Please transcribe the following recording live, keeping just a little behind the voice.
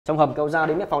Trong hầm kéo ra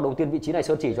đến mép phào đầu tiên, vị trí này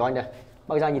Sơn chỉ cho anh này.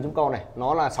 Bác ra nhìn giúp con này,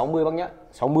 nó là 60 bác nhá,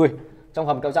 60. Trong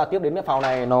hầm kéo ra tiếp đến mép phào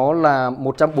này nó là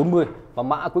 140 và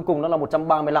mã cuối cùng nó là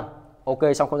 135. Ok,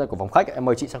 xong không gian của phòng khách, em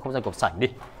mời chị sang không gian của sảnh đi.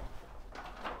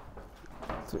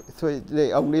 Thôi để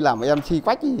ông đi làm với em chi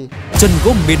quách gì. Trần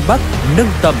Gỗ miền Bắc nâng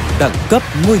tầm đẳng cấp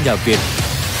ngôi nhà Việt.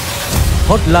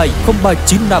 Hotline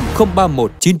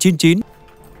 0395031999.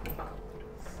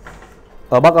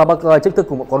 Bác check thức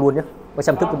cùng bọn con luôn nhé. Bác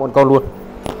xem thức của bọn con luôn.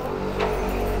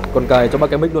 Con cài cho bác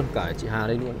cái mic luôn, cả chị Hà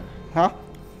đây luôn. Hả?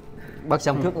 Bác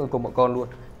xem thức cùng bọn con luôn.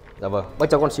 Dạ vâng, bác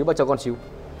cho con xíu, bác cho con xíu.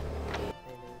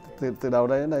 Từ đầu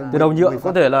đây đến đây. Từ đầu nhựa,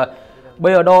 có thể là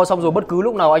bây giờ đo xong rồi bất cứ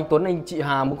lúc nào anh Tuấn, anh chị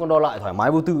Hà muốn con đo lại thoải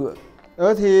mái vô tư.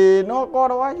 Thì nó có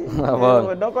đâu ấy.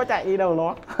 Vâng. Nó có chạy đi đâu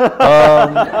nó.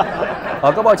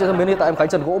 Các bạn trên thân biến hiện tại em Khánh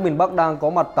Trần Gỗ miền Bắc đang có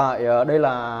mặt tại đây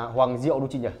là Hoàng Diệu đúng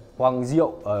chị nhỉ? Hoàng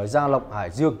Diệu ở Gia Lộc Hải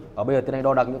Dương. Bây giờ tiến hành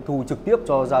đo đạc nghiệm thu trực tiếp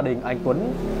cho gia đình anh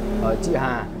Tuấn, chị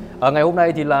Hà. Ngày hôm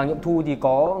nay thì là nghiệm thu thì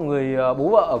có người bố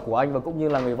vợ của anh và cũng như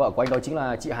là người vợ của anh, đó chính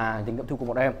là chị Hà, thì nghiệm thu của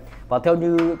bọn em. Và theo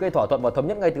như cái thỏa thuận và thống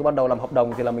nhất ngay từ ban đầu làm hợp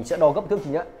đồng thì là mình sẽ đo gấp thước chị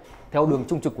nhé. Theo đường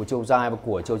trung trực của chiều dài và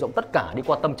của chiều rộng tất cả đi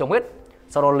qua tâm trống hết.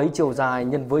 Sau đó lấy chiều dài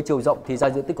nhân với chiều rộng thì ra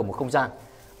diện tích của một không gian.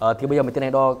 Thì bây giờ mình tiến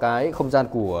hành đo cái không gian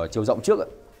của chiều rộng trước.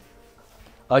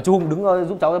 Chú Hùng đứng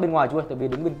giúp cháu ra bên ngoài chú ơi, tại vì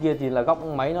đứng bên kia thì là góc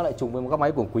máy nó lại trùng với một góc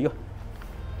máy của Quý rồi.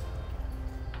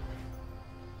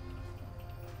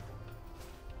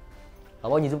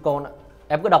 Bác nhìn giúp con ạ.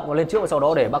 Em cứ đọc nó lên trước và sau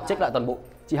đó để bác check lại toàn bộ.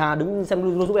 Chị Hà đứng xem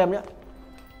luôn giúp em nhé.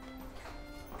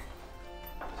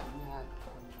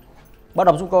 Bác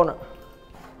đọc giúp con ạ.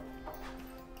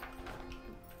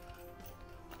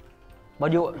 Bao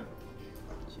nhiêu ạ?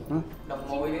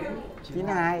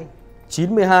 92.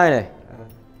 92 này.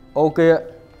 Ok ạ.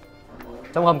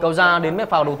 Trong hầm kéo ra đến mép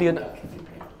phào đầu tiên ạ.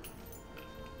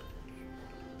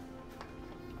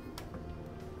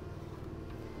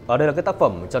 Ở đây là cái tác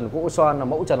phẩm trần gỗ xoan, là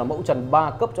mẫu trần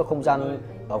 3 cấp cho không gian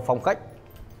ở phòng khách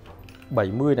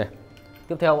 70 này.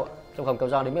 Tiếp theo ạ, trong hầm kéo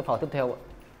ra đến mép phào tiếp theo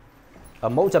ạ.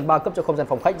 Mẫu trần 3 cấp cho không gian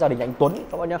phòng khách gia đình anh Tuấn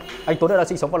các bạn nhé. Anh Tuấn đã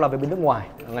sinh sống và làm việc bên nước ngoài.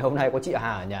 Ngày hôm nay có chị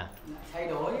Hà ở nhà. Thay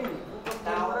đổi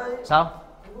cao đấy. Sao?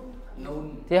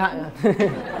 Thế hai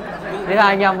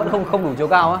anh em vẫn không đủ chiều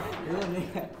cao á?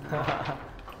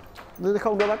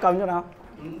 Không đưa bác cầm cho nào.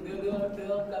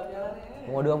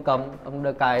 Không có đưa ông cầm, ông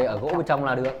đưa cài ở gỗ bên trong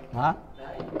là được. Hả?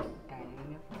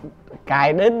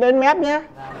 Cài đến mép nhé.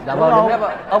 Dạ vâng, đến mép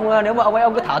ạ. Ông nếu mà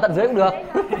ông cứ thả tận dưới cũng được.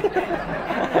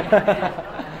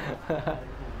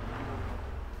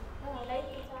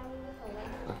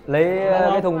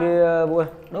 Lấy thùng đi Vũ ơi.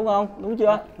 Đúng không? Đúng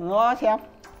chưa? Nó xem.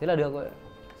 Thế là được rồi.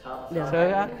 Được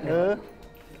rồi á. Ừ.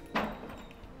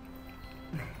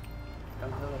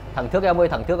 Thẳng thước em ơi,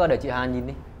 thẳng thước để chị Hà nhìn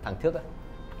đi. Thẳng thước á.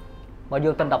 Bao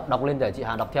nhiêu Tân đọc lên để chị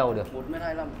Hà đọc theo được.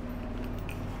 1m25.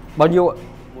 Bao nhiêu ạ?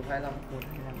 125.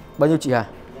 Bao nhiêu chị Hà?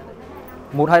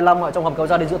 125 ạ, trong hầm kéo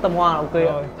ra đến giữa tâm hoa là ok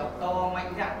ạ. To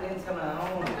mạnh dạn lên xem nào.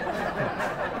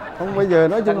 Không, bây giờ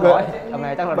nói chung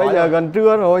gần bây giờ gần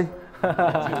trưa rồi.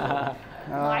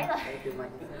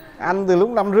 Ăn từ lúc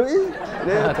 5:30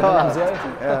 đến từ 5:30.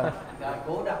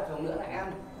 Cố đọc xong nữa lại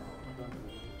ăn.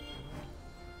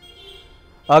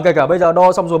 Kể cả bây giờ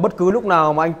đo xong rồi bất cứ lúc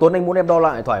nào mà anh Tuấn anh muốn em đo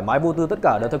lại thoải mái vô tư, tất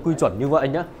cả đều theo quy chuẩn như vậy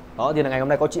anh nhá. Đó thì là ngày hôm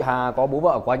nay có chị Hà, có bố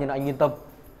vợ của anh nên anh yên tâm.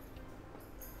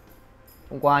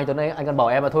 Hôm qua anh Tuấn anh còn bảo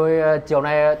em là thôi chiều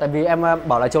nay, tại vì em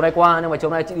bảo là chiều nay qua nhưng mà chiều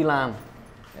nay chị đi làm.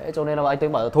 Thế cho nên là anh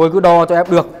Tuấn bảo là thôi cứ đo cho em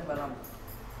được.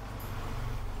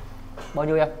 Bao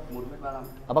nhiêu em?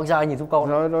 1m35. Bác ra nhìn giúp con.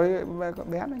 Rồi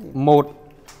bé này.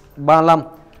 135.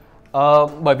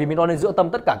 Bởi vì mình đo lên giữa tâm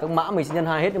tất cả các mã mình sẽ nhân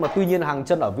 2 hết, nhưng mà tuy nhiên hàng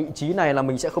chân ở vị trí này là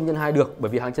mình sẽ không nhân 2 được,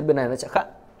 bởi vì hàng chân bên này nó sẽ khác.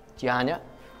 Chị Hà nhé.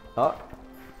 Đó.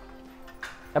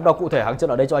 Em đo cụ thể hàng chân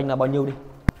ở đây cho anh là bao nhiêu đi.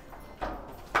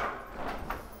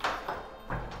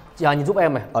 Chị Hà nhìn giúp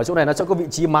em này, ở chỗ này nó sẽ có vị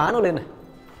trí má nó lên này.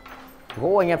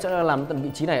 Gỗ anh em sẽ làm tận vị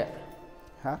trí này.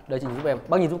 Hả? Đây chị nhìn giúp em,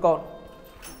 bác nhìn giúp con.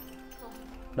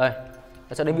 Đây,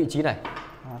 nó sẽ đến vị trí này.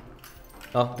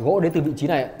 Gỗ đến từ vị trí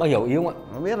này, bác hiểu ý không ạ?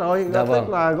 Biết rồi, dạ vâng.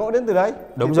 Tức là gỗ đến từ đấy.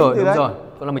 Đúng rồi, đúng rồi.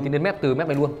 Còn là mình tính đến mép, từ mép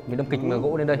này luôn, mình đâm kịch mà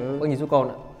gỗ đến đây. Bác nhìn giúp con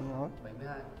ạ.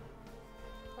 72.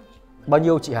 Bao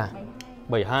nhiêu chị Hà?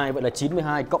 72, vậy là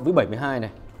 92 cộng với 72 này.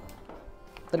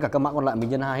 Tất cả các mã còn lại mình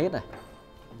nhân 2 hết này.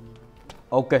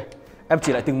 Ok, em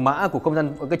chỉ lại từng mã của không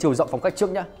gian, cái chiều rộng phòng khách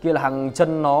trước nhá. Kia là hàng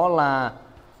chân nó là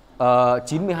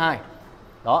 92.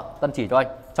 Đó, Tân chỉ cho anh.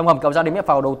 Trong hầm kéo ra đến mép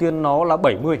phào đầu tiên nó là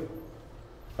 70.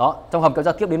 Đó, trong hầm kéo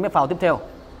ra tiếp đến mép phào tiếp theo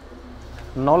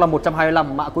nó là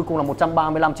 125, mã cuối cùng là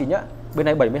 135 chị nhé. Bên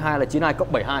này 72 là 92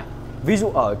 cộng 72. Ví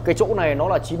dụ ở cái chỗ này nó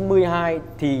là 92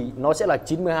 thì nó sẽ là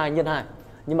 92 nhân 2.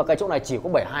 Nhưng mà cái chỗ này chỉ có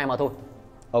 72 mà thôi.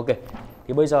 Ok. Thì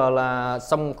Thì bây giờ là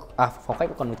xong, phòng khách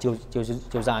còn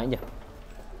chiều dài ấy nhỉ.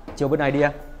 Chiều bên này đi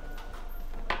em.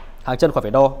 Hàng chân khỏi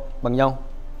phải đo bằng nhau.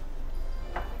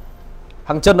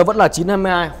 Hàng chân nó vẫn là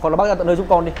 922, hoặc là bác ra tận nơi giúp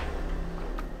con đi.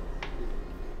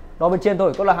 Đo bên trên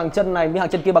thôi, có là hàng chân này với hàng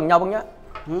chân kia bằng nhau bác nhá.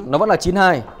 Nó vẫn là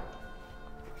 92.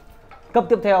 Cấp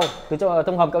tiếp theo từ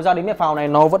trong hầm kéo ra đến mép phào này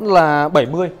nó vẫn là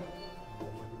 70.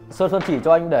 Sơn chỉ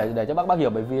cho anh để cho bác hiểu,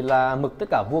 bởi vì là mực tất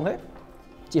cả vuông hết.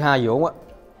 Chị Hà hiểu không ạ?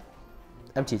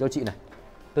 Em chỉ cho chị này.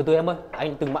 Từ từ em ơi,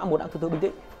 anh từng mã một đã, từ từ bình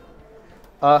tĩnh.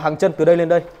 Hàng chân từ đây lên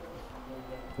đây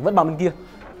vẫn bằng bên kia.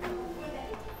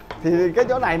 Thì cái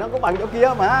chỗ này nó có bằng chỗ kia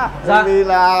mà. Dạ. Vì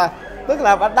là tức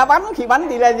là đã bắn, khi bắn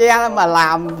đi laser mà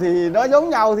làm thì nó giống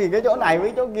nhau, thì cái chỗ này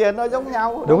với chỗ kia nó giống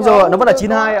nhau. Đúng rồi, nó vẫn là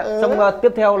 92 ạ. Xong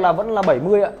tiếp theo là vẫn là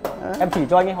 70 ạ. Em chỉ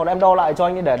cho anh ấy, hoặc là em đo lại cho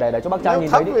anh ấy để cho bác trai nhìn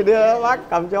thấy đi. Thấp thì đưa bác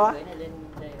cầm cho.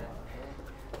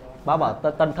 Bác bảo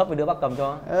Tân thấp thì đưa bác cầm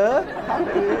cho. Thấp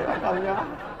thì đưa bác cầm cho.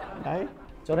 Đấy.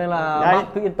 Cho nên là bác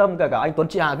cứ yên tâm, kể cả anh Tuấn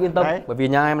chị Hà cứ yên tâm. Đấy. Bởi vì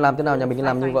nhà em làm thế nào nhà mình cứ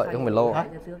làm như vậy, không phải lo.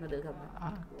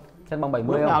 Xem bằng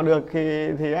 70 Lúc không? nào được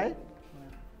thì ấy.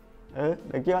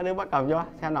 Được chưa? Đưa bác cầm cho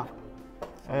xem nào.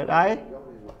 Đấy.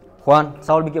 Khoan,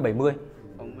 sau bên kia 70.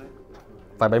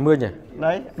 Phải 70 nhỉ?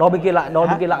 Đấy. Đo bên kia lại,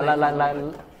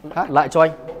 lại cho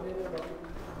anh.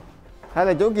 Hay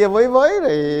là chỗ kia với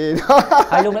thì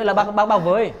Hay lúc nãy là bác bao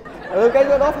với. cái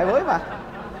chỗ đó phải với mà.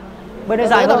 Bên đây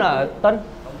dài hơn à Tân?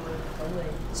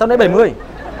 Sau đấy 70.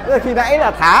 Khi nãy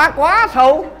là thả quá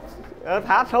sâu.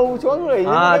 Thả sâu xuống rồi.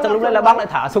 Chắc lúc nãy là bác lại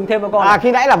thả sung thêm cho con.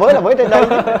 Khi nãy là với trên đây.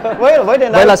 Với trên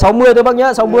đây. Đây là 60 thôi bác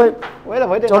nhá, 60. Với là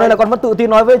với trên cho nên là con vẫn tự tin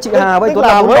nói với chị Hà với Tuấn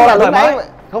là với là thoải mái.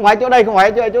 Không phải chỗ đây, không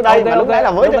phải chỗ đây, mà lúc nãy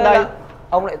là với trên đây.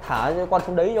 Ông lại thả con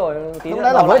xuống đấy rồi. Lúc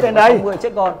nãy là với trên đây. 60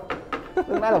 chết con.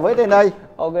 Lúc nãy là với trên đây.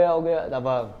 Ok, dạ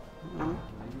vâng.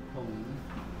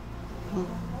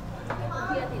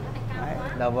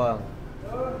 Dạ vâng.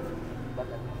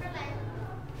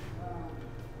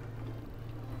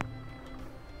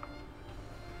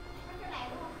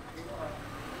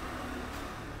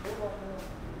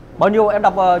 Bao nhiêu em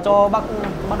đọc cho bác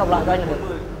đọc lại cho anh là được.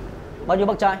 Bao nhiêu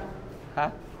bác trai? Hả?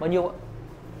 Bao nhiêu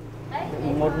ạ?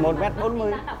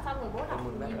 1m40.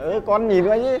 Con nhìn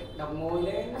coi chứ.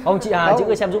 Không, chị Hà chị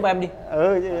cứ xem giúp em đi.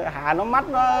 Hà nó mắt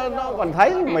nó còn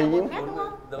thấy mình.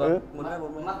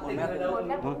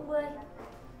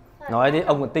 Nói thế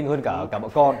ông còn tinh hơn cả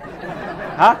bọn con.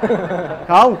 Hả?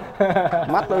 Không.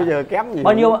 Mắt tôi giờ kém gì.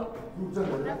 Bao nhiêu ạ?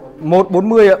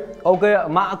 140 ạ. Ok ạ,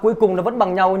 mã cuối cùng nó vẫn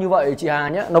bằng nhau như vậy chị Hà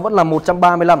nhé. Nó vẫn là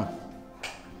 135.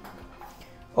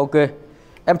 Ok.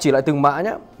 Em chỉ lại từng mã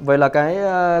nhé. Vậy là cái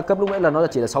cấp lúc nãy là nó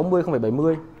chỉ là 60 không phải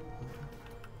 70.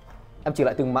 Em chỉ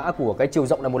lại từng mã của cái chiều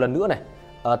rộng này một lần nữa này.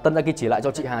 Tân ra kia chỉ lại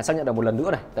cho chị Hà xác nhận được một lần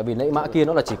nữa này. Tại vì nãy mã kia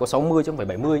nó là chỉ có 60 chứ không phải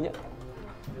 70 nhé.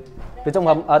 Từ trong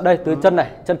hầm, đây từ chân này,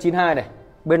 chân 92 này.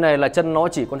 Bên này là chân nó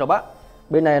chỉ con chào bác.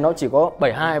 Bên này nó chỉ có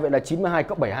 72, vậy là 92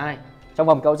 cộng 72. Trong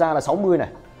hầm kéo ra là 60 này.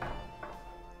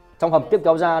 Trong hầm tiếp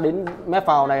kéo ra đến mép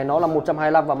phào này nó là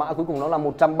 125 và mã cuối cùng nó là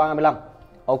 135.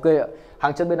 Ok ạ.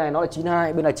 Hàng chân bên này nó là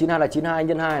 92, bên này 92 là 92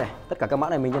 nhân 2 này. Tất cả các mã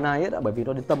này mình nhân 2 hết ạ, bởi vì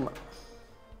nó đến tâm ạ.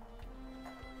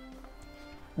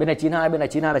 Bên này 92, bên này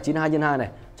 92 là 92 nhân 2 này.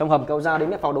 Trong hầm kéo ra đến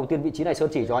mép phào đầu tiên vị trí này Sơn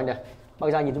chỉ cho anh này.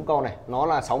 Bác ra nhìn chúng con này, nó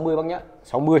là 60 bác nhá,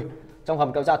 60. Trong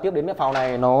hầm kéo ra tiếp đến mép phào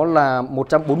này nó là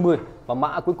 140 và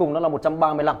mã cuối cùng nó là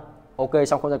 135. Ok,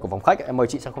 xong không gian của phòng khách, em mời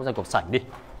chị sang không gian của sảnh đi.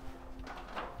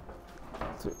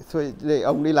 Thôi để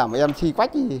ông đi làm MC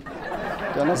quách gì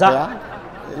cho nó khỏe.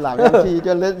 Làm MC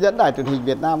cho dẫn đài truyền hình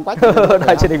Việt Nam quách.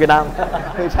 Đài truyền hình Việt Nam.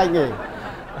 Hơi say nghề.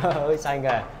 Hơi say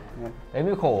nghề. Đấy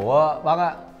mới khổ bác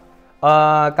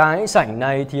ạ. Cái sảnh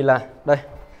này thì là đây.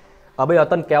 Bây giờ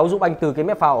Tân kéo giúp anh từ cái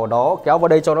mép phào ở đó kéo vào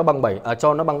đây cho nó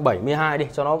bằng 72 đi,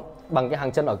 cho nó bằng cái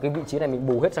hàng chân ở cái vị trí này, mình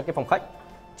bù hết sang cái phòng khách.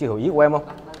 Chị hiểu ý của em không?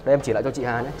 Đây em chỉ lại cho chị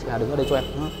Hà nhé, chị Hà đứng ở đây cho em.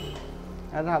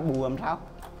 Ra bù làm sao?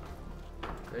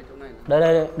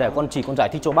 Đây để con giải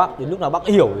thích cho bác, đến lúc nào bác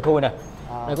hiểu thì thôi này.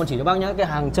 Đây con chỉ cho bác nhé, cái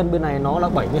hàng chân bên này nó là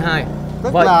 72.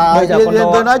 Tức vậy là bây giờ con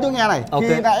tôi nói chú nghe này,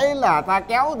 khi nãy là ta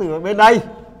kéo từ bên đây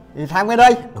thì sang bên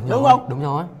đây, đúng không? Đúng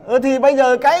rồi. Thì bây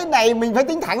giờ cái này mình phải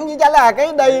tính thẳng như chả là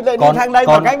cái đây lại đi sang đây,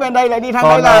 còn cái bên đây lại đi sang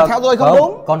đây là theo tôi không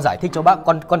đúng. Con giải thích cho bác,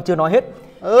 con chưa nói hết.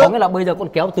 Có nghĩa là bây giờ con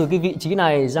kéo từ cái vị trí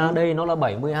này ra đây nó là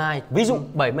 72. Ví dụ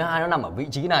 72 nó nằm ở vị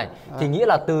trí này thì nghĩa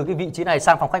là từ cái vị trí này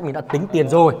sang phòng khách mình đã tính tiền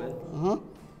rồi.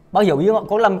 Bác hiểu ý không?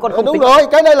 Có làm con không đúng tính... rồi,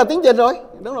 cái đây là tính tiền rồi.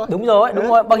 Đúng rồi. Đúng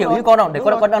rồi. Bác hiểu ý con không? Để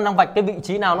con đang vạch cái vị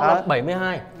trí nào nó là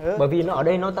 72. Bởi vì nó ở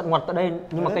đây nó tận ngoặt tại đây,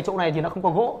 nhưng mà cái chỗ này thì nó không có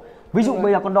gỗ. Ví dụ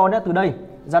bây giờ con đo nhé, từ đây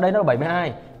ra đây nó là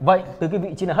 72. Vậy từ cái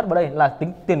vị trí này hất vào đây là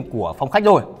tính tiền của phòng khách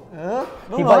rồi.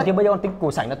 Thì vậy thì bây giờ con tính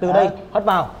của sảnh là từ đây hất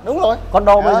vào. Đúng rồi. Con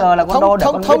đo bây giờ là con đo để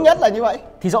con thống nhất là như vậy.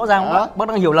 Thì rõ ràng bác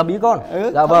đang hiểu lầm ý con.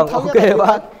 Dạ vâng, ok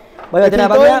bác. Bây giờ thế này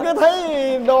nào bác nhé? Cứ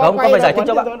thấy đo không, con phải giải thích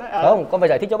cho bác. Không, con phải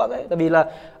giải thích cho bác đấy. Tại vì là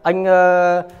anh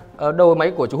đâu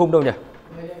máy của chú Hùng đâu nhỉ?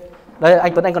 Đây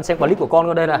anh Tuấn, anh còn xem clip của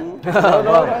con đây này.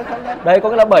 Vâng. Đây có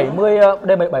cái là 70,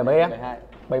 đây 7 mấy em?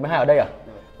 72 ở đây à?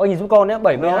 Con nhìn giúp con nhé,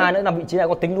 72 nữa nằm vị trí này,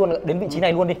 con tính luôn đến vị trí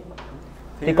này luôn đi.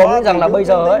 Thì con nghĩ rằng là bây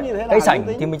giờ ấy, cái sảnh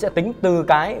thì mình sẽ tính từ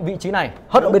cái vị trí này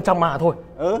hất ở bên trong mà thôi.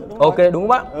 Ok đúng không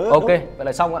bác? Ok, vậy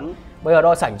là xong ạ. Bây giờ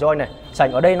đo sảnh cho anh này.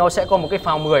 Sảnh ở đây nó sẽ có một cái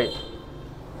phào 10.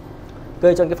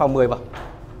 Kê cho cái phào 10 vào.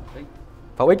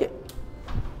 Phào X ấy.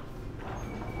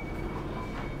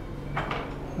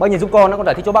 Bác nhìn giúp con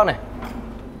giải thích cho bác này.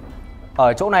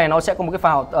 Ở chỗ này nó sẽ có một cái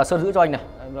phào, Sơn giữ cho anh này.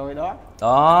 Rồi đó.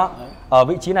 Đó. Ở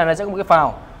vị trí này nó sẽ có một cái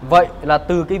phào. Vậy là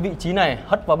từ cái vị trí này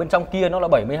hất vào bên trong kia nó là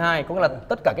 72, có nghĩa là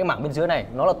tất cả cái mảng bên dưới này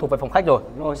nó là thuộc về phòng khách rồi.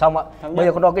 Xong ạ. Bây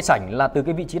giờ con đo cái sảnh là từ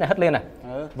cái vị trí này hất lên này.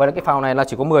 Vậy là cái phào này là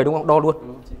chỉ có 10 đúng không? Đo luôn.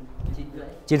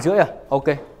 9,5 à? Ok.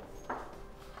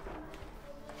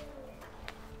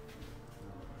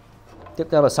 Tiếp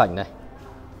theo là sảnh này.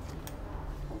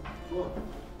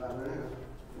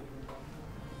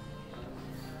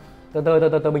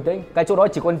 Từ bình tĩnh. Cái chỗ đó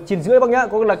chỉ còn 9,5 bác nhá.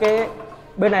 Có nghĩa là cái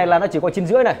bên này là nó chỉ có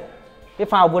 9,5 này. Cái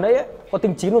phào vừa nãy ấy, có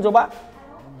tính 9 luôn cho bác.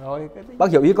 Rồi, bác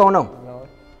hiểu ý con không?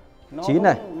 Rồi. 9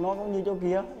 này. Nó cũng như chỗ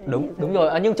kia. Đúng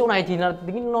rồi. Nhưng chỗ này thì là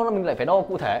tính nó mình lại phải đo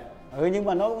cụ thể. Nhưng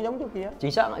mà nó cũng giống chỗ kia.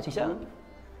 Chính xác ạ, chính xác.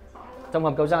 Trong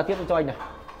hầm kéo ra tiếp cho anh này.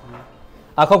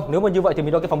 À không, nếu mà như vậy thì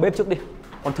mình đo cái phòng bếp trước đi.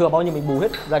 Còn thừa bao nhiêu mình bù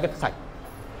hết ra cái sảnh.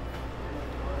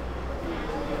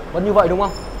 Vẫn như vậy đúng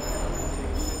không?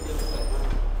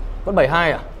 Vẫn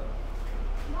 72 à?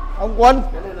 Ông Quân,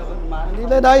 đi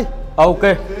lên đây. Ok.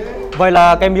 Vậy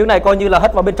là cái miếng này coi như là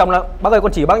hất vào bên trong là bác ơi,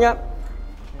 con chỉ bác nhá.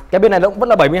 Cái bên này nó cũng vẫn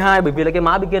là 72 bởi vì là cái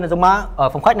má bên kia là giống má ở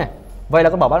phòng khách này. Vậy là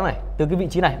con bảo bác này, từ cái vị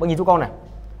trí này, bác nhìn giúp con này.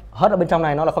 Hất ở bên trong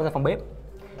này nó là không gian phòng bếp.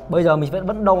 Bây giờ mình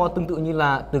vẫn đo tương tự như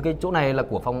là từ cái chỗ này là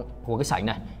của cái sảnh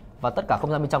này và tất cả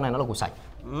không gian bên trong này nó là của sảnh.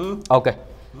 Ok.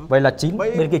 Vậy là 9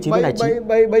 bên kia 9 bên này 9.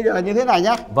 Bây giờ như thế này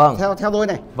nhá. Vâng. Theo tôi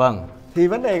này. Vâng. Thì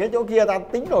vấn đề cái chỗ kia ta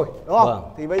tính rồi, đúng không? Vâng.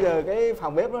 Thì bây giờ cái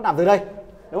phòng bếp nó nằm từ đây,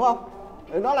 đúng không?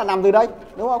 Nó là nằm từ đây,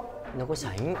 đúng không? Nó có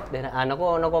sảnh, đây là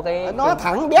nó có cái nó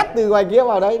thẳng bét từ ngoài kia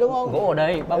vào đây, đúng không? Gỗ ở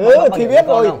đây, bác thì biết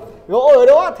rồi. Không? Gỗ ở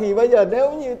đó thì bây giờ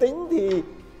nếu như tính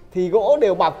thì gỗ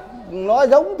đều bọc nó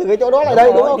giống từ cái chỗ đó lại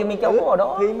đây, đúng không? Thì mình kéo gỗ ở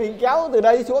đó. Thì mình kéo từ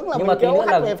đây xuống là nhưng mình kéo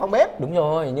là về phòng bếp. Đúng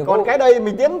rồi, nhưng còn cái đây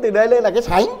mình tiến từ đây lên là cái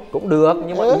sảnh. Cũng được,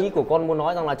 nhưng mà ý của con muốn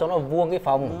nói rằng là cho nó vuông cái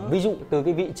phòng. Ví dụ từ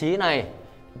cái vị trí này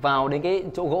vào đến cái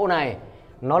chỗ gỗ này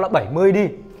nó là 70 đi.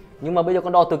 Nhưng mà bây giờ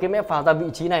con đo từ cái mép phào ra vị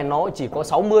trí này nó chỉ có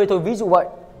 60 thôi, ví dụ vậy.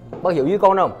 Bác hiểu ý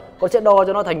con không? Con sẽ đo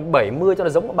cho nó thành 70 cho nó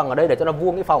giống bằng ở đây để cho nó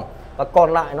vuông cái phòng. Và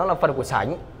còn lại nó là phần của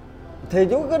sảnh. Thì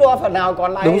chú cứ đo phần nào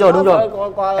còn lại. Đúng rồi.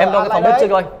 Em đo cái phòng bếp trước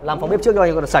thôi, làm phòng bếp trước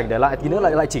thôi, còn sảnh để lại tí nữa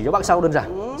lại chỉ cho bác sau đơn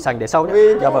giản. Sảnh để sau nhé.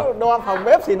 Vì đo phòng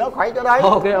bếp thì nó khoái cho đây.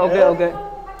 Ok.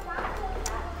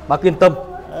 Bác yên tâm.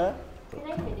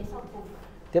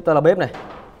 Tiếp theo là bếp này.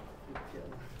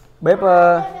 Bếp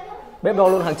đo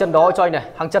luôn hàng chân đó cho anh này.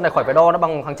 Hàng chân này khỏi phải đo, nó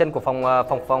bằng hàng chân của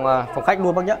phòng khách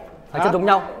luôn bác nhé. Hàng chân giống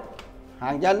nhau.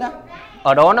 Hàng chân á?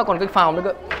 Ở đó nó còn cái phào nữa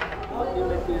cơ.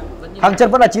 Hàng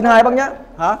chân vẫn là 92 bác nhá.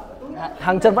 Hả?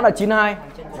 Hàng chân vẫn là 92.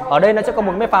 Ở đây nó sẽ có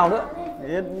một mép phào nữa.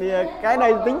 Cái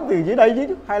này tính từ dưới đây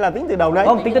chứ hay là tính từ đầu đây?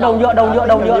 Không, tính từ đầu nhựa.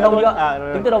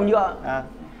 Tính từ đầu nhựa.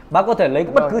 Bác có thể lấy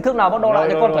bất cứ thước nào bác đo lại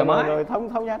cho con thoải mái. Rồi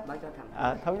thống nhất.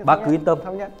 Bác cứ yên tâm.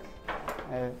 Thống nhất.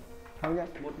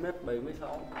 1m76.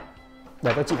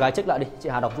 Để cho chị gái check lại đi, chị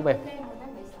Hà đọc giúp em.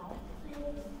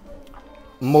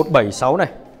 176 này.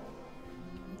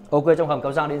 Ok, trong hầm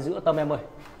kéo Giang đến giữa tâm em ơi.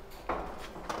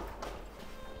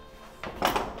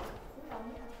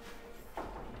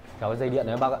 Kéo cái dây điện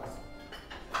này bác ạ.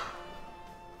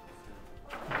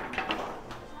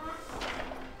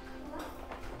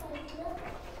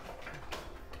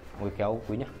 Ngồi kéo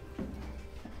quý nhá.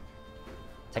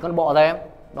 Tránh con bọ ra em.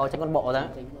 Đo tránh con bọ ra.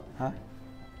 Hả?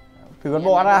 Từ con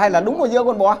bọ ra hay là đúng ở giữa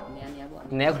con bọ?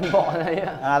 Né con bọ ra đấy.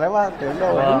 Đúng không? Tưởng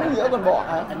đâu đúng giữa con bọ.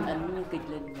 Ấn kịch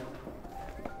lên.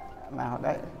 Nào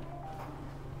đây.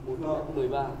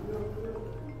 1m13.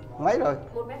 Mấy rồi?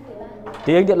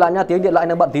 Tí anh điện lại nhá, tí anh điện lại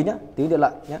nó bận tí nhá, tí anh điện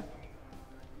lại nhá.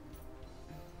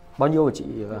 Bao nhiêu hả chị?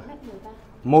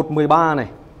 1m13 này.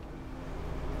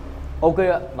 Ok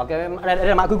ạ, và cái đây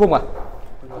là mã cuối cùng à?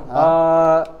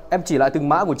 Em chỉ lại từng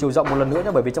mã của chiều rộng một lần nữa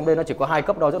nhé, bởi vì trong đây nó chỉ có 2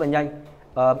 cấp đo rất là nhanh.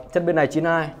 Chân bên này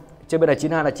 92, trên bên này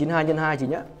 92 là 92 nhân 2 chị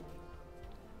nhé.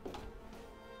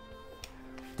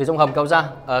 Từ trong hầm kéo ra,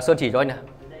 Sơn chỉ cho anh này.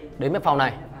 Đến mép phào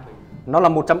này nó là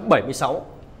 176.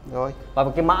 Rồi. Và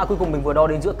cái mã cuối cùng mình vừa đo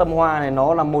đến giữa tâm hoa này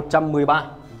nó là 113.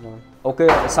 Rồi.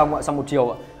 Ok, xong ạ, xong một chiều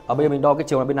ạ. Ở bây giờ mình đo cái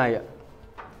chiều là bên này ạ.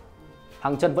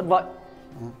 Hàng chân vẫn vậy.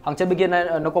 Hàng chân bên kia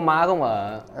này nó có má không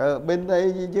ạ? Bên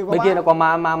đây chưa có bên má. kia nó có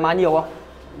má nhiều không?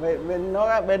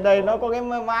 Bên đây nó có cái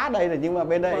má đây này, nhưng mà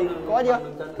bên đây có chưa?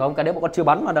 Không, cái đấy bọn con chưa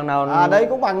bắn mà đằng nào. Đây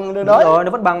cũng bằng được đấy. Rồi,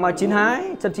 nó vẫn bằng mà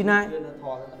 92, chân 92.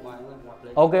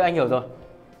 Ok, anh hiểu rồi.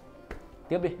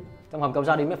 Tiếp đi. Trong hầm kéo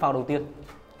ra đến mép phào đầu tiên.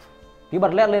 Tí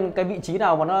bật led lên cái vị trí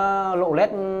nào mà nó lộ led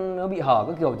nó bị hở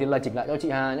cái kiểu thì là chỉnh lại cho chị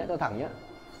Hà nhé, cho thẳng nhé.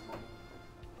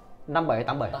 57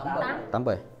 87.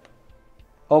 87.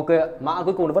 Ok, mã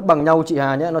cuối cùng nó vẫn bằng nhau chị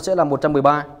Hà nhé, nó sẽ là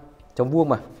 113. Trống vuông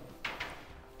mà.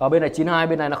 Ở bên này 92,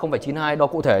 bên này là 0,92, đo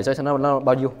cụ thể xem nó là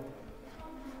bao nhiêu.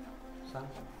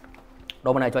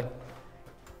 Đo bên này cho anh.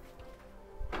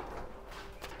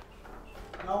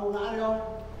 Đâu ngã đi không?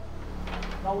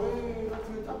 Đâu cái nó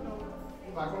chưa chắc đâu.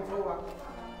 Vài con sâu vào.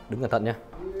 Đứng cẩn thận nhé.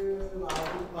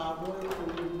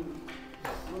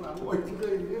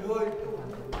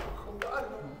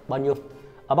 Bao nhiêu?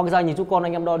 Ở băng ra nhìn chú con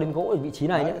anh em đo đến gỗ ở vị trí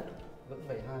này nhé. Vẫn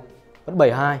 72. Vẫn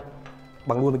 72.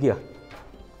 Bằng luôn bên kia.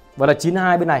 Vậy là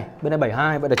 92 bên này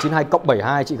 72, vậy là 92 cộng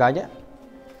 72 chị gái nhé.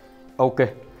 Ok.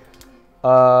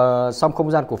 Xong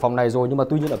không gian của phòng này rồi, nhưng mà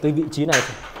tuy nhiên ở cái vị trí này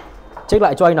check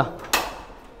lại cho anh nào.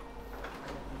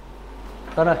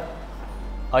 Đây này.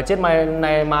 Ở trên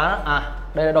này má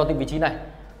đây là đo từ vị trí này.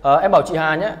 Em bảo chị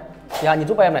Hà nhé. Chị Hà nhìn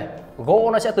giúp em này. Gỗ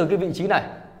nó sẽ từ cái vị trí này.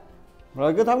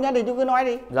 Rồi cứ thống nhất đi, chú cứ nói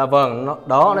đi. Dạ vâng,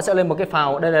 nó sẽ lên một cái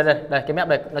phào đây cái mép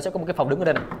đây, nó sẽ có một cái phào đứng ở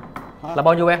đây này. Là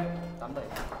bao nhiêu em?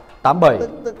 87.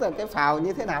 Tức là cái phào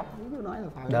như thế nào? Cứ nói là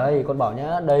phào. Đây con bảo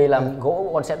nhá, đây là gỗ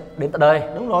con sẽ đến tận đây.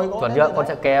 Đúng rồi, chuẩn chưa? Con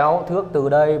sẽ kéo thước từ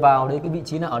đây vào đến cái vị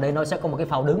trí này, ở đây nó sẽ có một cái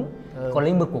phào đứng. Còn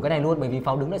lấy mực của cái này luôn, bởi vì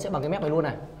phào đứng nó sẽ bằng cái mép này luôn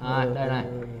này. Đây này.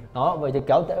 Đó, vậy thì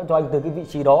kéo cho anh từ cái vị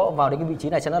trí đó vào đến cái vị trí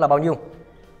này sẽ nó là bao nhiêu?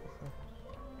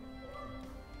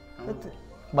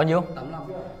 Bao nhiêu?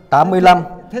 85.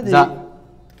 Thế thì dạ.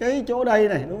 Cái chỗ đây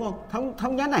này đúng không?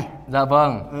 Thống nhất này. Dạ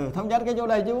vâng. Thống nhất cái chỗ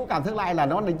đây chú cảm thức lại là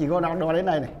nó chỉ có đo đến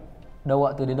đây này. Đâu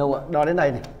ạ? Từ đến đâu ạ? Đo đến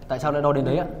đây này. Tại sao lại đo đến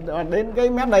đấy ạ? Đo đến cái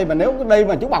mép đây, mà nếu cái đây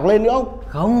mà chú bọc lên nữa không?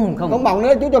 Không bọc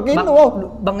nữa chú cho kín đúng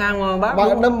không? Bằng ngang mà bác.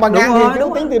 Bằng ngang thì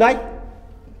chú tính từ đây.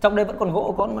 Trong đây vẫn còn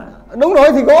gỗ con mà. Đúng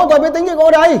rồi, thì gỗ tôi mới tính cái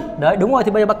gỗ đây. Đấy, đúng rồi,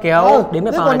 thì bây giờ bác kéo đến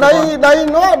cái phào này. Còn đây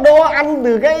nó đo ăn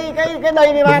từ cái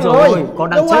đây đi ra rồi.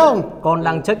 Con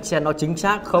đang check xem nó chính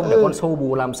xác không để con xô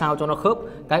bù làm sao cho nó khớp.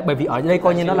 Cái bởi vì ở đây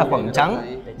coi như nó là khoảng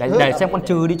trắng. Để xem con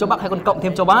trừ đi cho bác hay con cộng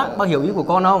thêm cho bác. Bác hiểu ý của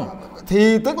con không?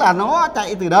 Thì tức là nó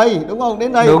chạy từ đây đúng không?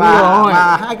 Đến đây đúng rồi.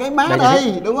 Và hai cái má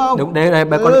đây đúng không? Đúng, đây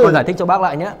con giải thích cho bác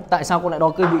lại nhé. Tại sao con lại đo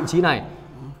cái vị trí này?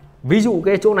 Ví dụ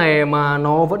cái chỗ này mà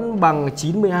nó vẫn bằng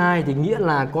 92 thì nghĩa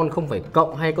là con không phải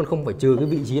cộng hay con không phải trừ cái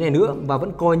vị trí này nữa, và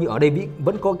vẫn coi như ở đây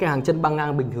vẫn có cái hàng chân băng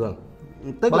ngang bình thường.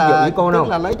 Tức là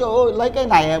lấy cái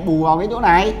này bù vào cái chỗ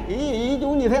này. Ý chú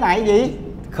như thế này gì?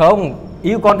 Không,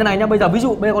 ý của con thế này nhá. Bây giờ ví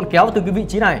dụ bây giờ con kéo từ cái vị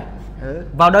trí này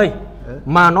vào đây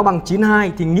mà nó bằng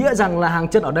 92 thì nghĩa rằng là hàng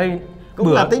chân ở đây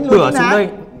bửa xuống đây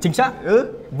chính xác.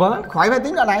 Vâng, khỏi phải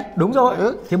tính đoạn này. Đúng rồi.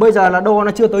 Thì bây giờ là đo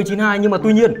nó chưa tới 92, nhưng mà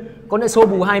tuy nhiên con sẽ xô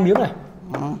bù 2 miếng này.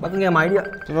 Bác cứ nghe máy đi ạ.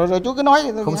 Rồi chú cứ nói.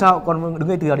 Không sao, con đứng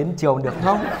ngay từ giờ đến chiều được.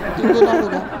 Không, chú cứ nói được.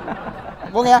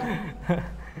 Vô nghe.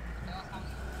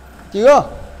 Chưa?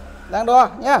 Đang đo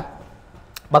nhá.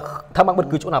 Bác thắc mắc bất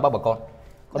cứ chỗ nào bác bảo con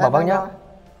bảo bác nhá.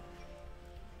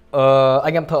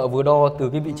 Anh em thợ vừa đo từ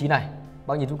cái vị trí này,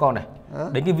 bác nhìn chúng con này,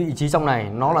 đến cái vị trí trong này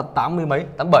nó là 80 mấy,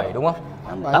 87 đúng không?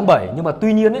 87, nhưng mà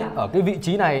tuy nhiên ấy, ở cái vị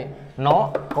trí này nó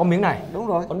có miếng này. Đúng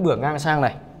rồi. Con bửa ngang sang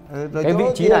này. Cái vị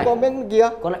trí này con bên kia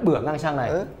con lại bửa ngang sang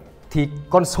này. Thì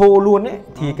con xô luôn ấy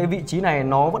thì cái vị trí này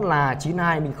nó vẫn là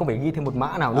 92, mình không phải ghi thêm một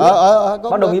mã nào nữa.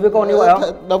 Bác đồng ý với con như vậy không?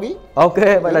 Đồng ý. Ok,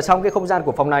 vậy là xong cái không gian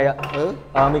của phòng này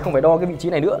ạ. Mình không phải đo cái vị trí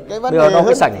này nữa. Bây giờ đo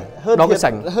cái sảnh, đo cái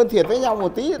sảnh hơn thiệt với nhau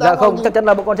một tí. Dạ không, chắc chắn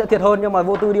là bọn con sẽ thiệt hơn, nhưng mà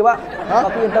vô tư đi bác. Bác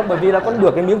cứ yên tâm, bởi vì là con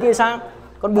bửa cái miếng kia sang,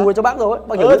 con bù cho bác rồi.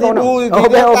 Bác hiểu với con nào?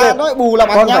 Ok. Nói bù là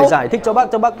bằng nhau. Con phải giải thích cho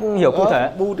bác hiểu cụ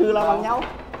thể. Bù trừ là bằng nhau.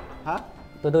 Hả?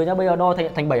 Từ từ nhá, bây giờ đo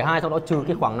thành 72, sau đó trừ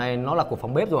cái khoảng này nó là của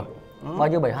phòng bếp rồi. Bao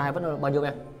nhiêu 72 vẫn là bao nhiêu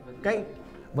em? Cái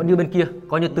vẫn như bên kia,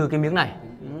 coi như từ cái miếng này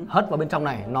hất vào bên trong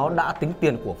này nó đã tính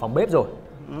tiền của phòng bếp rồi.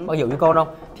 Bác hiểu ý con không?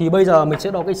 Thì bây giờ mình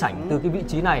sẽ đo cái sảnh từ cái vị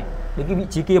trí này đến cái vị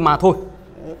trí kia mà thôi.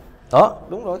 Đó.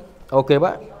 Đúng rồi. Ok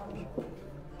bác.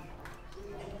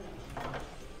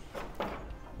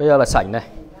 Bây giờ là sảnh này.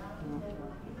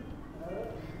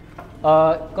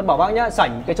 Con bảo bác nhá,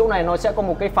 sảnh cái chỗ này nó sẽ có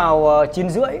một cái phào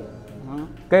 9,5.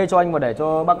 Kê cho anh và để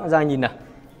cho bác ra nhìn này.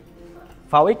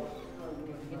 Pháo X.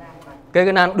 Kê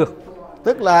cái nan cũng được.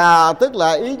 Tức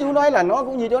là ý chú nói là nó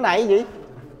cũng như chỗ này gì?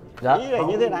 Dạ. Ý là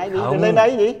như thế này gì? Lên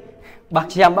đấy gì?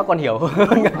 Bác xem bác còn hiểu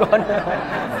hơn cả con.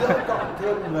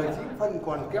 Thêm 19 phân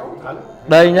còn kéo thẳng.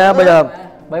 Đây nhá, bây giờ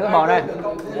mấy con bảo này.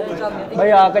 Bây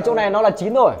giờ cái chỗ này nó là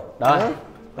 9 rồi. Đấy.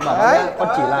 Con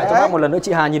chỉ lại cho bác một lần nữa,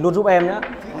 chị Hà nhìn luôn giúp em nhá.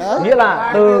 Nghĩa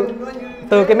là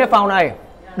từ cái mép phao này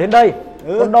đến đây,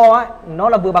 con đo ấy nó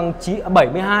là vừa bằng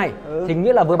 72 thì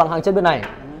nghĩa là vừa bằng hàng chân bên này.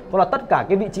 Còn là tất cả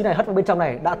cái vị trí này hất vào bên trong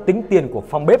này đã tính tiền của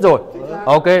phòng bếp rồi.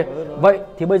 Ok. Vậy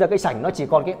thì bây giờ cái sảnh nó chỉ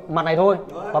còn cái mặt này thôi,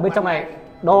 và bên trong này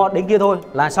đo đến kia thôi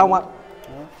là xong ạ.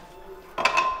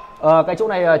 Cái chỗ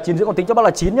này 9 rưỡi, con tính cho bác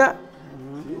là 9 nhá.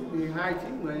 12,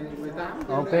 9, 18.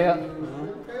 Ok ạ.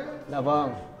 Dạ vâng.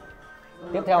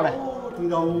 Tiếp theo này. Từ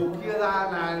đầu kia ra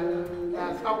là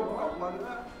xong mà nữa.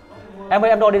 Em ơi,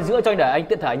 em đo đến giữa cho anh để anh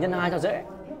tiện thể nhân 2 cho dễ.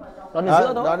 Đo đến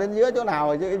giữa thôi. Đo đến giữa chỗ nào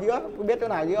ở giữa? Có biết chỗ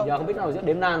nào giữa không? Giờ không biết nào ở giữa,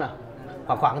 đếm nan à.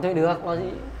 Khoảng thế được, có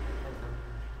gì.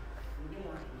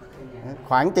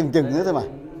 Khoảng chừng nữa thôi mà.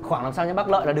 Khoảng làm sao cho bác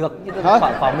lợi là được. Chứ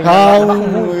Khoảng mình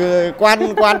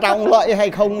không, quan trọng lợi hay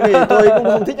không thì tôi cũng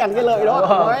không thích ăn cái lợi đó.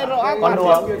 Nói rõ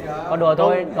con đùa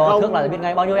thôi, đo thước là biết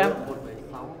ngay bao nhiêu em.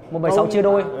 176 chia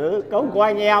đôi. Công của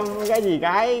anh em cái gì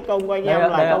cái công của anh em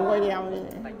là công của anh em.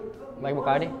 Mày một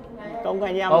cái đi. Công của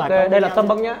anh em ok, là đây là tâm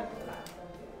bác nhá.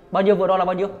 Bao nhiêu vừa đo là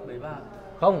bao nhiêu? 73.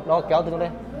 Không, đo kéo từ đây.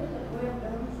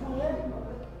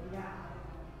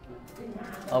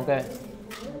 Ok.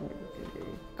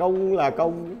 Công là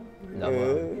công. Dạ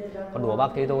vâng. Con đùa bác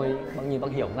thế thôi, bác nhìn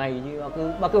bác hiểu ngay chứ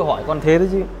bác cứ hỏi con thế đấy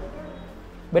chứ.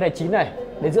 Bên này 9 này,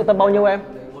 đến giữa tâm bao nhiêu em?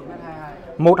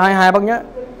 122 bác nhá.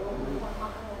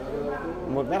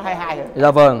 1m22 rồi.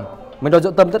 Dạ vâng. Mình đo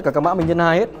giữa tâm tất cả các mã mình nhân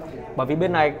 2 hết. Bởi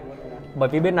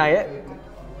vì bên này ấy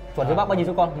chuẩn cho bác bao nhiêu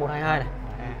giúp con? 122 này.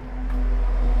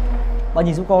 Bao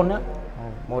nhiêu giúp con nữa?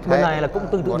 Bên này là cũng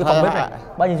tương tự như phòng bếp này.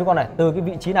 Bao nhiêu giúp con này? Từ cái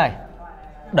vị trí này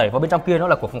đẩy vào bên trong kia nó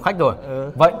là của phòng khách rồi.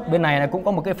 Vậy bên này cũng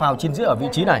có một cái phào 9 rưỡi ở vị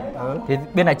trí này. Thì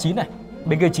bên này 9 này,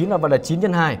 bên kia 9 là vậy là 9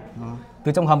 nhân 2.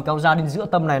 Từ trong hầm kéo ra đến giữa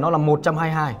tâm này nó là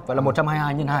 122, vậy là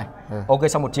 122 nhân 2. Ok,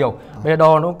 xong một chiều. Bây giờ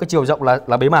đo nó cái chiều rộng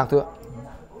là bế mạc thôi ạ.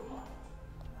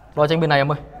 Đo cho anh bên này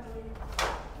em ơi.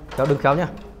 Kéo đừng khéo nhá.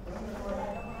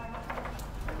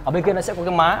 Ở bên kia nó sẽ có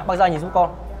cái má, bác ra nhìn giúp con.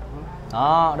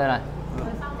 Đó, đây này.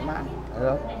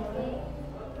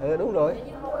 Đúng rồi.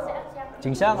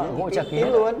 Chính xác, gỗ chặt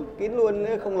kín luôn,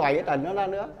 không loài cái tần nó ra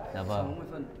nữa. Dạ vâng.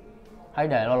 Hay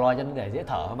để lòi chân để dễ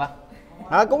thở hả bác?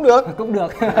 Cũng được. Cũng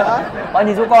được. Bao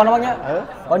nhiêu giúp con đó bác nhá?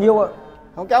 Bao nhiêu ạ?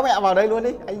 Không kéo mẹ vào đây luôn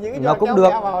đi, anh giữ cho nó cũng kéo được.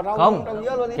 Mẹ vào trong, không trong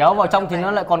giữa luôn đi. Kéo vào trong thì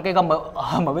nó lại còn cái gầm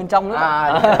ở bên trong nữa.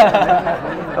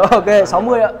 Ok,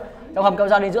 60 ạ. Trong hầm kéo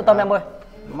ra đến giữa tâm em ơi.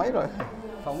 Mấy rồi?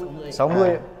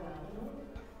 60.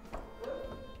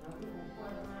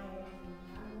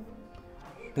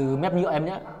 Từ mép nhựa em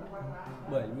nhé.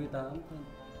 78.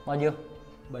 Bao nhiêu?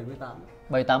 78.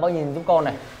 78 bác nhìn giúp con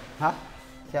này. Hả?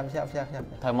 Xem.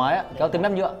 Thoải mái á, kéo từ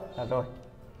mép nhựa. Rồi.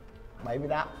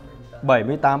 78.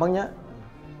 78 bác nhé.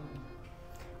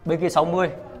 Bên kia 60.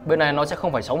 Bên này nó sẽ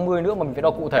không phải 60 nữa mà mình phải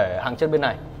đo cụ thể hàng chân bên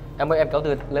này. Em ơi, em kéo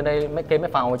từ lên đây cái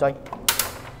mép phào cho anh.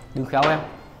 Đừng khéo em.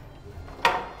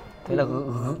 Thế là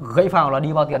gãy phào là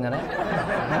đi bao tiền rồi đấy.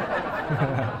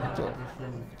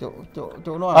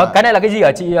 Chỗ nó Cái này là cái gì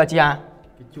hả chị Hà?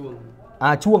 Cái chuông.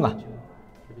 À, chuông à?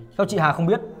 Sao chị Hà không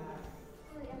biết?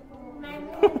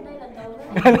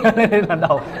 Đây lần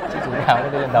đầu. Chị chủ nhà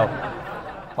đây lần đầu.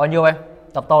 Bao nhiêu em?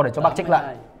 Đọc to để cho bác check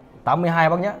lại. 82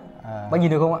 bác nhé. Bác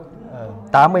nhìn được không ạ?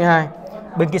 82.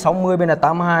 Bên kia 60, bên này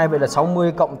 82, vậy là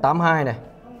 60 cộng 82 này.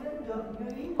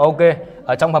 Ok,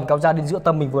 ở trong hầm kéo ra đến giữa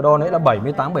tâm mình vừa đo nãy là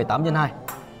 78 nhân 2.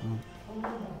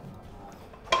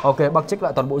 Ok, bác check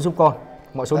lại toàn bộ giúp con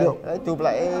mọi số liệu. Đấy, chụp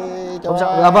lại cho. Không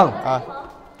sao, dạ vâng. Hả?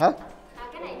 Cái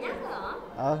này nhắc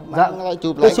hả? Dạ,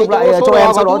 chụp tôi chụp lại cho em,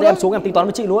 sau đó thì em xuống đấy. em tính toán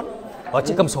với chị luôn.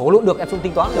 Chị cầm số luôn được, em xuống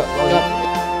tính toán được. Rồi.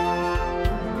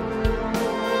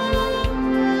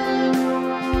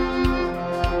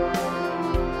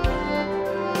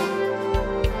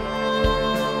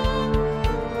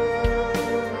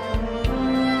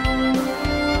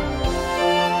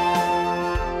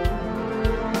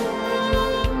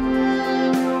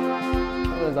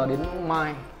 Giờ đến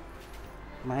mai.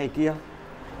 Mai kia.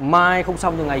 Mai không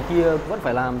xong thì ngày kia vẫn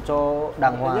phải làm cho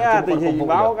đàng hoàng. Tình hình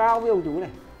báo cáo với ông chủ này.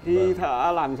 Khi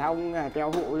thợ làm xong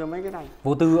treo hộ cho mấy cái này.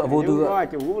 Vô tư ạ, vô tư ạ.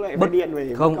 Chủ lại bất điện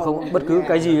về. Không, bất cứ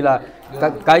cái gì là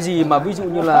cái gì mà ví dụ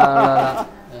như là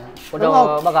con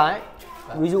đâu bác gái.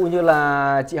 Ví dụ như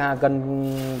là chị Hà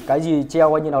cần cái gì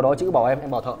treo hay như nào đó chứ bảo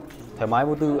em bảo thợ. Thoải mái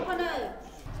vô tư ạ.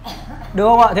 Được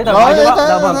không ạ? Thế thoải mái chưa ạ?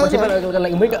 Dạ vâng, con xin phép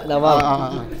lệnh mic ạ. Dạ vâng.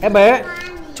 Em bé,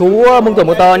 chú mừng tuổi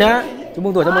một tờ nhá. Chú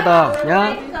mừng tuổi cho một tờ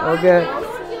nhá. Ok.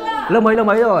 Lớp mấy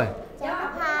rồi?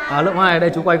 Lớp 2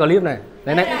 đây chú quay clip này.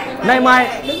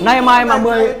 Nay mai mà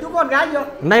 10 Chú con gái chưa?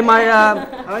 Nay mai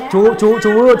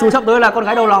chú sắp tới là con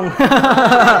gái đầu lòng.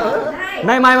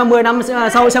 Nay mai mà 10 năm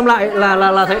sau xem lại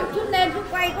là thế. Chú nên chú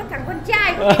quay có thằng con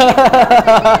trai.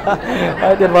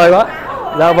 Tuyệt vời quá.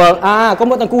 Dạ vâng. Có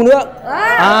một thằng cu nữa.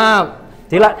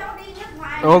 Thì lại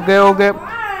ok.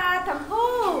 Thằng cu.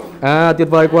 Tuyệt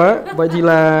vời quá. Vậy thì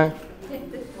là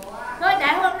Thôi để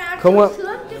hôm nào không ạ.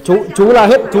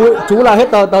 Chú là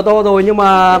hết tờ to rồi, nhưng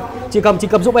mà chị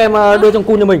cầm giúp em đưa trong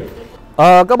cu cho mình.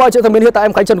 Các bạn chị thân mến, hiện tại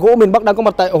em Khánh Trần Gỗ miền Bắc đang có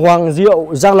mặt tại Hoàng Diệu,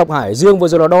 Giang Lộc Hải Dương, vừa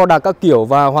rồi là đo đạc các kiểu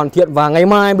và hoàn thiện, và ngày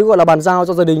mai mới gọi là bàn giao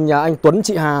cho gia đình nhà anh Tuấn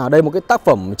chị Hà. Ở đây một cái tác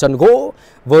phẩm trần gỗ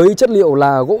với chất liệu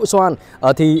là gỗ xoan.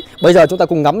 Thì bây giờ chúng ta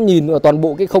cùng ngắm nhìn toàn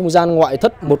bộ cái không gian ngoại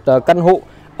thất một căn hộ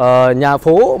nhà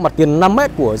phố mặt tiền 5 m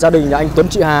của gia đình nhà anh Tuấn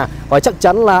chị Hà, và chắc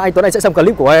chắn là anh Tuấn này sẽ xem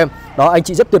clip của em. Đó, anh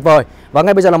chị rất tuyệt vời. Và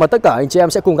ngay bây giờ là tất cả anh chị em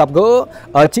sẽ cùng gặp gỡ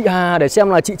chị Hà để xem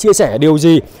là chị chia sẻ điều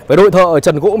gì về đội thợ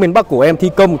trần gỗ miền Bắc của em thi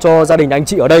công cho gia đình anh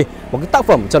chị ở đây. Một cái tác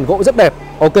phẩm trần gỗ rất đẹp.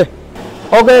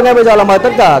 Ok, ngay bây giờ là mời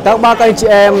tất cả các bác anh chị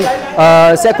em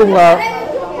sẽ cùng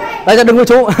đây ra đừng với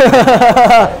chú.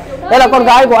 Đây là con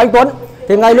gái của anh Tuấn.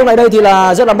 Thì ngay lúc này đây thì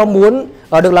là rất là mong muốn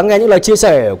được lắng nghe những lời chia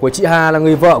sẻ của chị Hà, là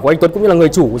người vợ của anh Tuấn cũng như là người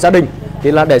chủ gia đình.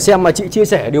 Thì là để xem mà chị chia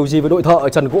sẻ điều gì với đội thợ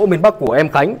trần gỗ miền Bắc của em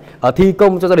Khánh thi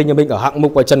công cho gia đình nhà mình ở hạng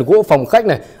mục trần gỗ phòng khách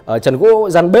này, trần gỗ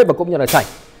gian bếp và cũng như là sảnh.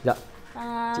 Dạ.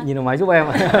 Chị nhìn vào máy giúp em.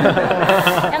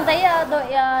 Em thấy đội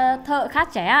thợ khá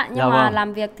trẻ nhưng mà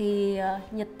làm việc thì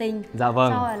nhiệt tình. Dạ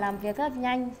vâng. Sau rồi làm việc rất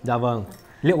nhanh. Dạ vâng.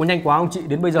 Liệu có nhanh quá không chị?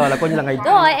 Đến bây giờ là coi như là ngày...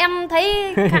 Đúng rồi, em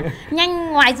thấy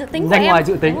nhanh ngoài dự tính của em. Nhanh ngoài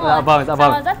dự tính. Dạ vâng, dạ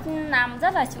vâng. Làm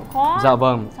rất là chịu khó. Dạ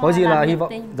vâng. Có gì là hy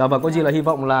vọng. Dạ vâng, có gì là hy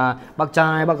vọng là bác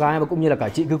trai, bác gái và cũng như là cả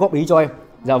chị cứ góp ý cho em.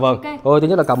 Dạ vâng. Thứ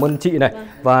nhất là cảm ơn chị này,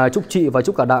 và chúc chị và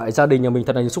chúc cả đại gia đình nhà mình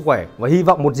thật là nhiều sức khỏe, và hy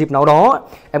vọng một dịp nào đó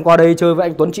em qua đây chơi với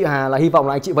anh Tuấn chị Hà là hy vọng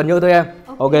là anh chị vẫn nhớ tới em.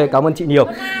 Ok, cảm ơn chị nhiều.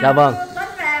 Dạ vâng. Tuấn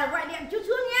về gọi điện chút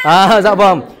nhé. Dạ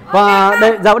vâng. Và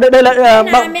đây là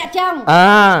mẹ chồng.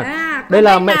 Đây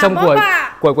là mẹ chồng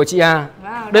của chị Hà.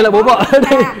 Đây là bố vợ.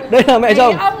 Đây là mẹ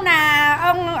chồng.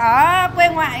 Ông ở quê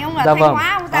ngoại, ông ở Thanh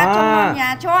Hóa, ông ta trong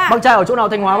nhà cho. Bác trai ở chỗ nào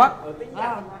Thanh Hóa bác?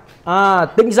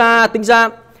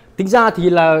 Tính ra thì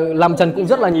là làm trần cũng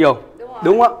rất là nhiều.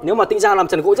 Đúng không ạ? Nếu mà tính ra làm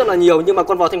trần gỗ rất là nhiều, nhưng mà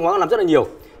con vào Thanh Hóa làm rất là nhiều.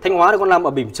 Thanh Hóa thì con làm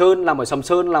ở Bỉm Sơn, làm ở Sầm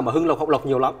Sơn, làm ở Hưng Lộc, Hậu Lộc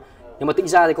nhiều lắm. Nhưng mà tính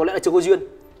ra thì có lẽ là chưa có duyên.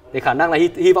 Thì khả năng là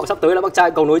hy vọng sắp tới là bác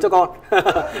trai cầu nối cho con.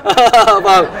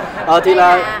 Vâng. Thì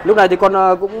là lúc này thì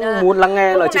con cũng muốn lắng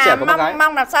nghe lời chia sẻ của bác gái.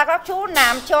 Mong làm sao các chú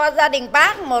làm cho gia đình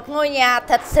bác một ngôi nhà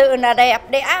thật sự là đẹp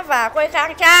đẽ và quê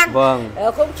khang trang. Vâng.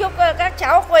 Cũng chúc các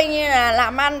cháu coi như là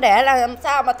làm ăn để làm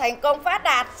sao mà thành công phát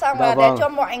đạt, xong rồi để cho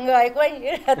mọi người coi như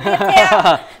là tiếp theo.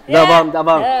 Dạ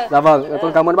vâng.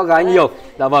 Con cảm ơn bác gái nhiều.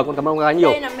 Dạ vâng, con cảm ơn bác gái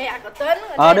nhiều. Đây là mẹ của Tuấn.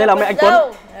 Đây là mẹ anh Tuấn.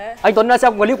 Anh Tuấn đã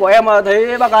xem clip của em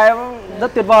thấy bác gái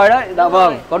rất tuyệt vời đấy. Dạ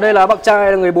vâng. Còn đây là bác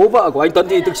trai, là người bố vợ của anh Tuấn,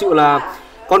 thì thực sự là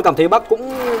con cảm thấy bác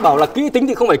cũng bảo là kỹ tính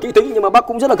thì không phải kỹ tính, nhưng mà bác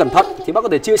cũng rất là cẩn thận. Thì bác có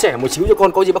thể chia sẻ một xíu cho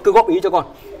con, có gì bác cứ góp ý cho con.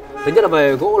 Thứ nhất là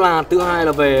về gỗ là, thứ hai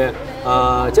là về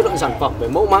chất lượng sản phẩm, về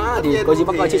mẫu mã, thì có gì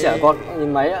bác có chia sẻ con.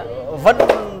 Nhìn máy ạ.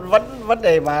 Vấn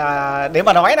đề mà để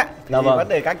mà nói nè, thì vấn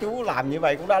đề các chú làm như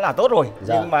vậy cũng đã là tốt rồi.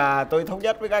 Nhưng mà tôi thống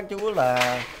nhất với các chú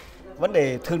là vấn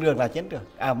đề thương đường là chiến trường,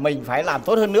 mình phải làm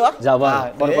tốt hơn nữa. Dạ vâng.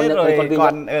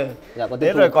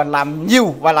 Để rồi còn làm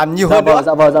nhiều và làm nhiều hơn nữa.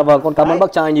 Dạ vâng, con cảm ơn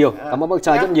bác trai nhiều, cảm ơn bác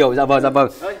trai rất nhiều. Dạ vâng.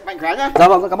 Mạnh khỏe nhá. Dạ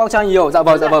vâng, con cảm ơn bác trai nhiều. Dạ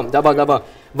vâng.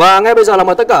 Và ngay bây giờ là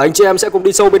mời tất cả anh chị em sẽ cùng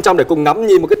đi sâu bên trong để cùng ngắm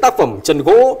nhìn một cái tác phẩm trần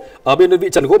gỗ ở bên đơn vị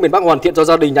trần gỗ miền Bắc hoàn thiện cho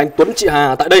gia đình anh Tuấn chị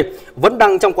Hà tại đây, vẫn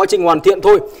đang trong quá trình hoàn thiện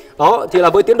thôi. Đó, thì là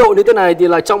với tiến độ như thế này thì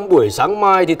là trong buổi sáng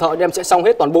mai thì thợ anh em sẽ xong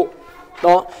hết toàn bộ.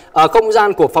 Đó, không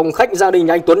gian của phòng khách gia đình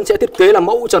nhà anh Tuấn sẽ thiết kế là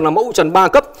mẫu trần 3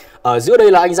 cấp. Ở giữa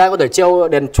đây là anh Giang có thể treo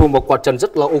đèn chùm và quạt trần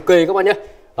rất là ok các bạn nhé.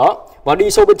 Đó, và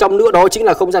đi sâu bên trong nữa đó chính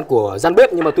là không gian của gian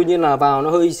bếp, nhưng mà tuy nhiên là vào nó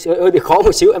hơi bị khó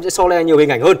một xíu, em sẽ so le nhiều hình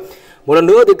ảnh hơn. Một lần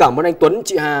nữa thì cảm ơn anh Tuấn,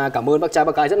 chị Hà, cảm ơn bác trai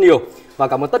bác gái rất nhiều, và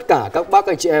cảm ơn tất cả các bác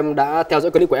anh chị em đã theo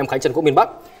dõi clip của em Khánh Trần Gỗ miền Bắc.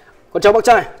 Con chào bác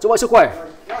trai, chúc bác sức khỏe.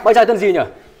 Bác trai tên gì nhỉ?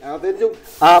 Tên Dung.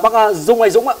 Bác Dung hay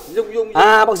Dũng ạ? Dung.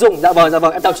 Bác Dung. Dạ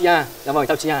vâng, em chào chị Hà. Dạ vâng,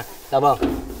 chào chị Hà. Dạ vâng.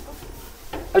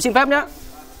 Em xin phép nhé.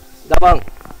 Dạ vâng.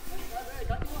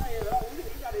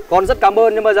 Con rất cảm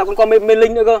ơn, nhưng mà giờ con qua Mê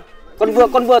Linh nữa cơ.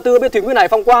 Con vừa từ bên Thủy Nguyên Hải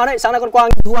Phòng qua đấy, sáng nay con qua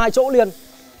thu 2 chỗ liền.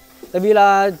 Tại vì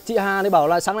là chị Hà thì bảo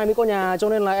là sáng nay mới có nhà, cho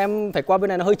nên là em phải qua bên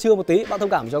này nó hơi trưa một tí, bác thông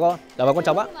cảm cho con. Dạ vâng, con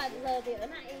chào bác.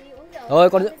 Thôi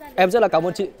em rất là cảm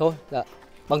ơn chị. Thôi, dạ.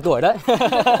 Bằng tuổi đấy.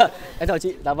 Em chào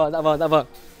chị. Dạ vâng.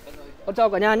 Con chào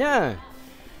cả nhà nhá.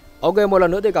 Ok, một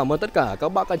lần nữa thì cảm ơn tất cả các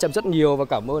bác anh chị em rất nhiều, và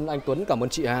cảm ơn anh Tuấn, cảm ơn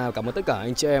chị Hà, cảm ơn tất cả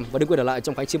anh chị em, và đừng quên để lại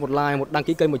trong Khánh Chi một like, một đăng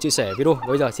ký kênh, một chia sẻ video.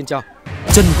 Bây giờ xin chào.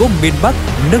 Trần gỗ miền Bắc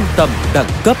nâng tầm đẳng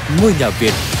cấp ngôi nhà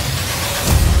Việt.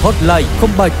 Hotline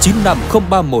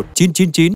 0395031999.